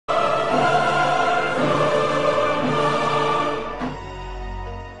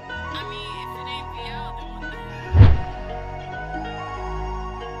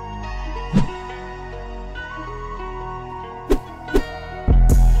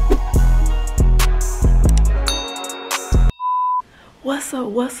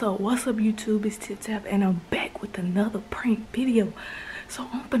What's up, YouTube? It's Tip Tap, and I'm back with another prank video. So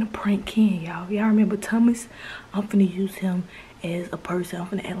I'm finna prank Ken, y'all. Y'all remember Thomas? I'm finna use him as a person. I'm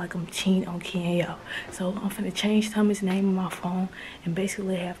finna act like I'm cheating on Ken, y'all. So I'm finna change Thomas' name on my phone and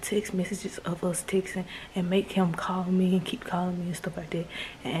basically have text messages of us texting and make him call me and keep calling me and stuff like that.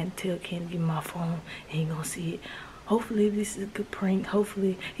 And tell Ken to give me my phone and he gonna see it. Hopefully this is a good prank.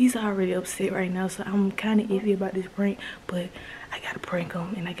 Hopefully he's already upset right now, so I'm kind of iffy about this prank, but I gotta prank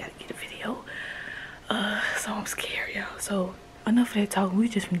him and I gotta get a video. So I'm scared, y'all. So enough of that talk. We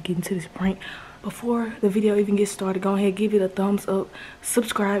just gonna get into this prank. Before the video even gets started, go ahead, give it a thumbs up,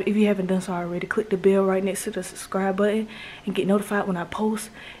 subscribe if you haven't done so already, click the bell right next to the subscribe button and get notified when I post.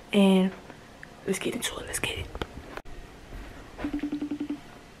 And let's get into it. Let's get it.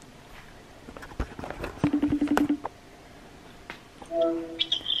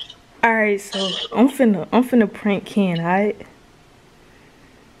 Alright, so I'm finna prank Ken, alright?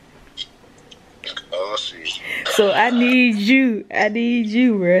 Oh shit. So I need you,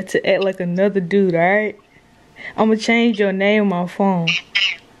 bro, to act like another dude, alright? I'm gonna change your name on my phone.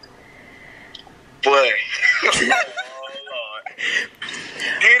 Boy. Oh Lord.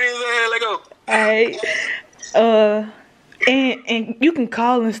 Get his ass, let go. Alright. And you can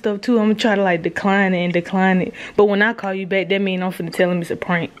call and stuff too. I'm gonna try to like decline it. But when I call you back, that means I'm finna tell him it's a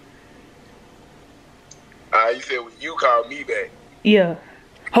prank. You said when you call me back. Yeah.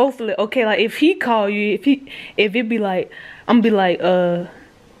 Hopefully, okay, like if he call you, if it be like, I'm gonna be like, I'm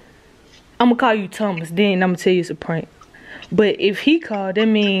gonna call you Thomas, then I'm gonna tell you it's a prank. But if he called, that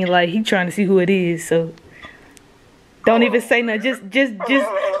mean like he trying to see who it is, so don't even say nothing.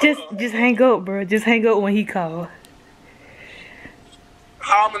 Just hang up, bro. Just hang up when he call.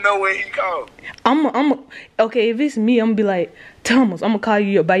 How I'm gonna know when he called? Okay, if it's me, I'm gonna be like, Thomas, I'm gonna call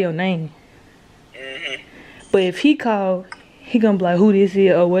you by your name. But if he call, he gonna be like, who this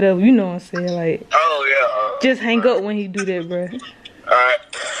is or whatever, you know what I'm saying? Like, oh yeah. just hang up when he do that, bro. Alright.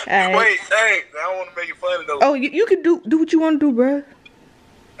 Alright. Wait, hey, I don't want to make it funny though. Oh, you can do what you want to do, bro.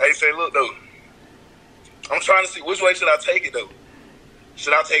 Hey, say, look though. I'm trying to see which way should I take it though.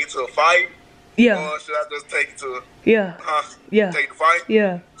 Should I take it to a fight? Yeah. Or should I just take it to a Yeah. Yeah. Take the fight?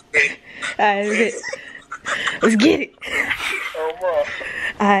 Yeah. Alright, let's get it. Oh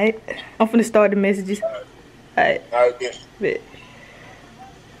bro. Alright. I'm finna start the messages. Alright. Alright, bet.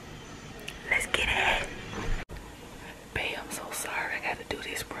 Let's get it. Babe, I'm so sorry. I gotta do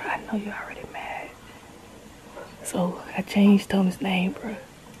this, bro. I know you're already mad. So I changed Thomas' name, bro.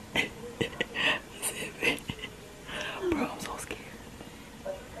 Bro, I'm so scared.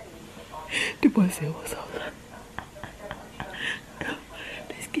 The boy said, what's up?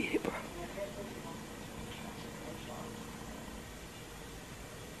 Let's get it, bro.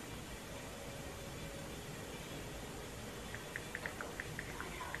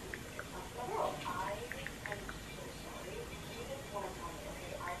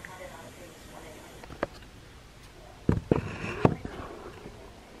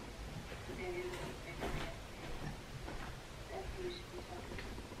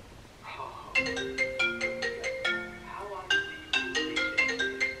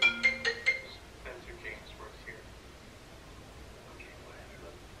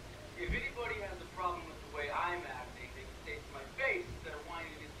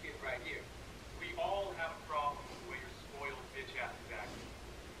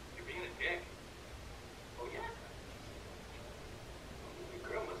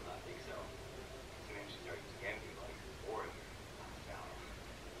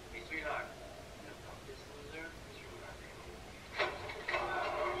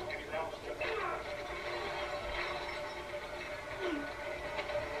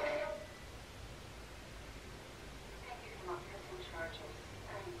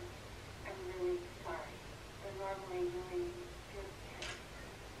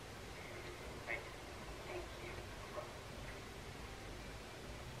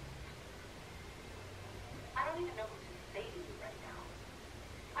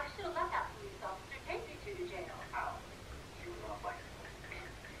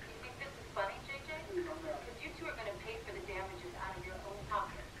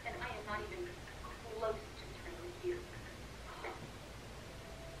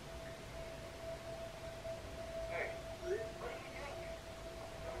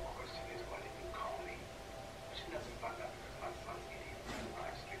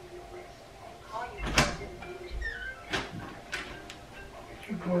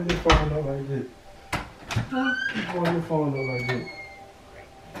 Why your phone up like this? Huh? Why your phone up like this?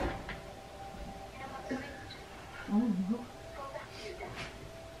 I don't know.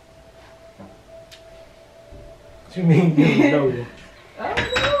 What you mean you don't know?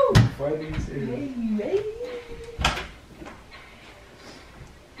 baby.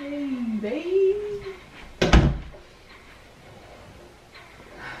 Hey, baby.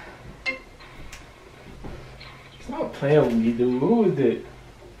 Stop playing with me, dude. Who is that?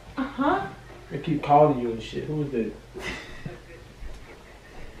 Uh-huh. They keep calling you and shit. Who is that?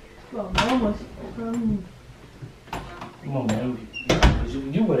 Well, mama. Come on, man.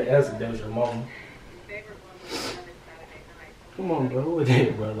 You would have answered that was your mama. Come on, bro. Who is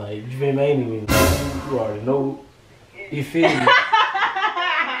that, bro? Like, you feel me? Ain't even. You already know. You feel me?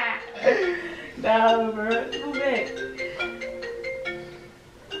 Nah, bro. Who that?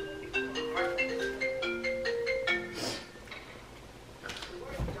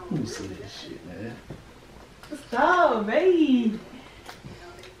 Let me see this shit, man. Stop, baby.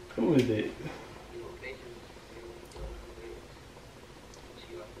 Who is that?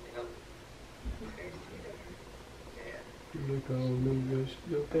 Look on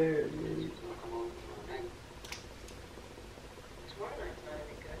your bad, man.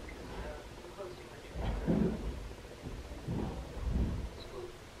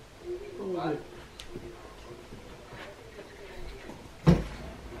 Who is it?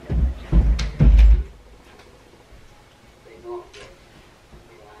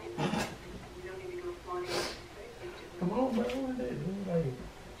 Come on, bro. Who is that?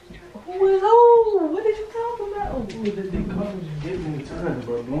 Who is who? What did you talk about? Who is that? They calling you getting in time,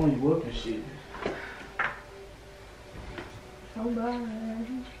 bro. Blowing you up and shit.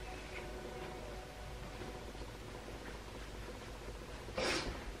 Somebody.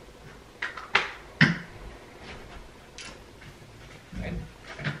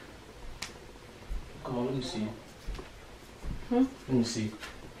 Come on, let me see. Huh? Let me see.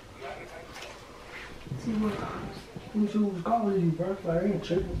 See what? Who was calling you, bro? Like, I ain't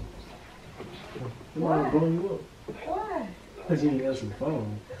tripping. Somebody blowing you up. Why? Because you didn't answer the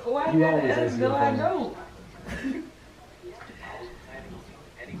phone. Why You you always gotta ask answer me your like I phone. don't?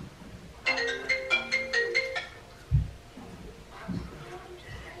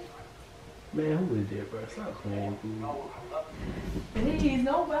 Man, who is that, bro? Stop playing with me. Please,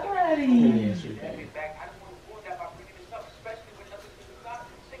 nobody. Let me answer it, baby.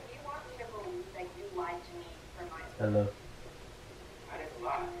 Hello.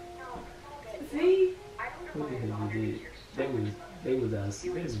 See? Who the hell is that? They was us. They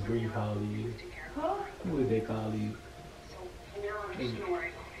was Bree calling you. Huh? Who did they call you?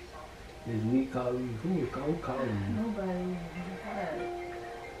 Is me calling you? Who calling you? Nobody.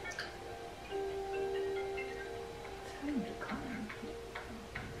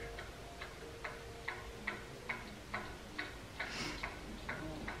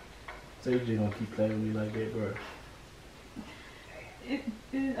 So you just gonna keep playing with me like that, bro? I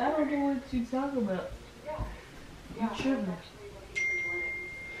don't know what you talking about. You tripping.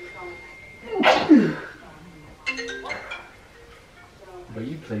 But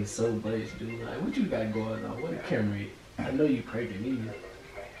you play so much, dude. Like, what you got going on? What a camera is? I know you pranking me.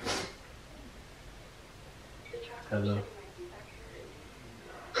 Hello.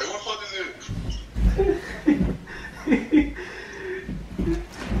 Hey, what the fuck is this?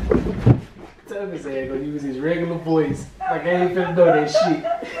 Tell me, say gonna use his regular voice. Like, I ain't finna know that shit.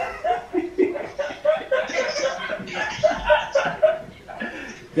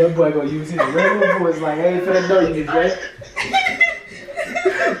 That boy gonna use his regular voice like I ain't finna know you, right?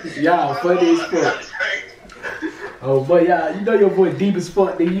 Y'all funny as fuck. Oh boy, y'all, you know your voice deep as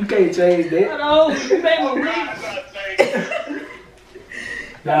fuck, nigga. You can't change that. Hold on, you made my wig.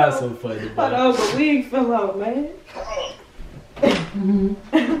 Y'all so funny, boy. Hold on, my wig fell out, man.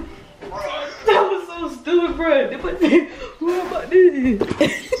 That was so stupid, bro. What about this?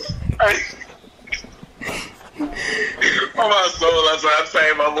 Oh my soul, that's why I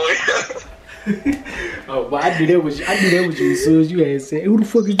changed my voice. Oh, but I knew that was you as soon as you had said, who the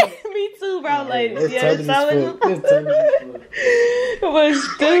fuck is that? Me too, bro. Like, That's yeah, telling it's as fuck. That's telling as fuck. It was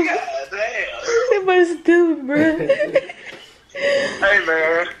stupid. God damn. It was stupid, bro. Hey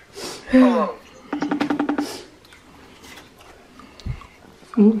man. Hold on.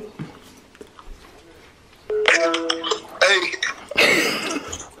 Hey.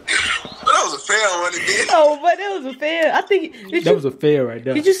 That was a fair one again. Oh, but that was a fail. I think. That was a fair right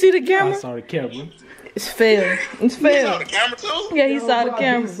there. Did you see the I camera? saw the camera. It's fail. It's You saw fail. the camera too? Yeah, he saw the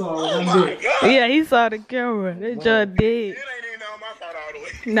camera. Oh my god. Yeah, he saw the camera. That just did. It ain't even on my fault all the way.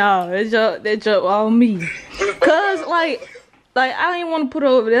 Oh, No, that joke on me. Cause like I didn't want to put it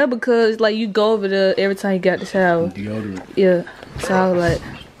over there because like you go over there every time you got the shower. deodorant. Yeah. So I was like,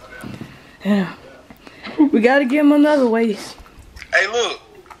 yeah. We gotta give him another waist. Hey look.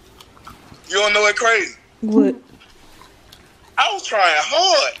 You don't know it crazy. What? I was trying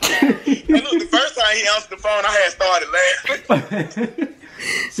hard. And look, the first time he answered the phone, I had started laughing.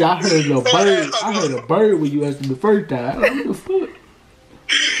 See, I heard a bird. I heard a bird when you answered the first time. What the fuck?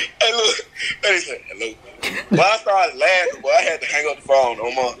 Hey, look. He said, hello. But I started laughing, but I had to hang up the phone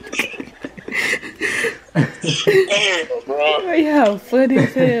no more. Damn, bro. Yeah, funny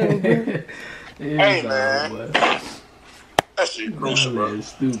as hell, bro. Hey, man. That shit crucial, bro.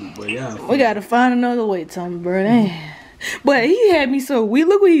 Stupid, but yeah. We gotta find another way, Tommy, bro. Damn. But he had me so weak.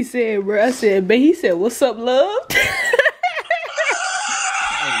 Look what he said, bro. I said, but he said, what's up, love?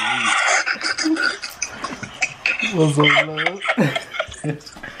 What's up, love?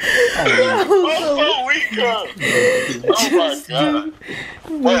 Oh my god.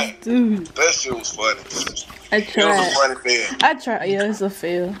 Dude. That shit was funny. I It was a tried. funny film. I tried. Yeah, it's a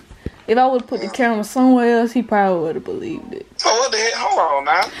fail. If I would have put the camera somewhere else, he probably would have believed it. So what the heck? Hold on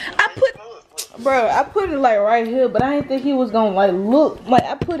now. I put it like right here, but I didn't think he was gonna like look. Like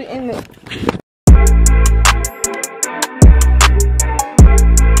I put it in the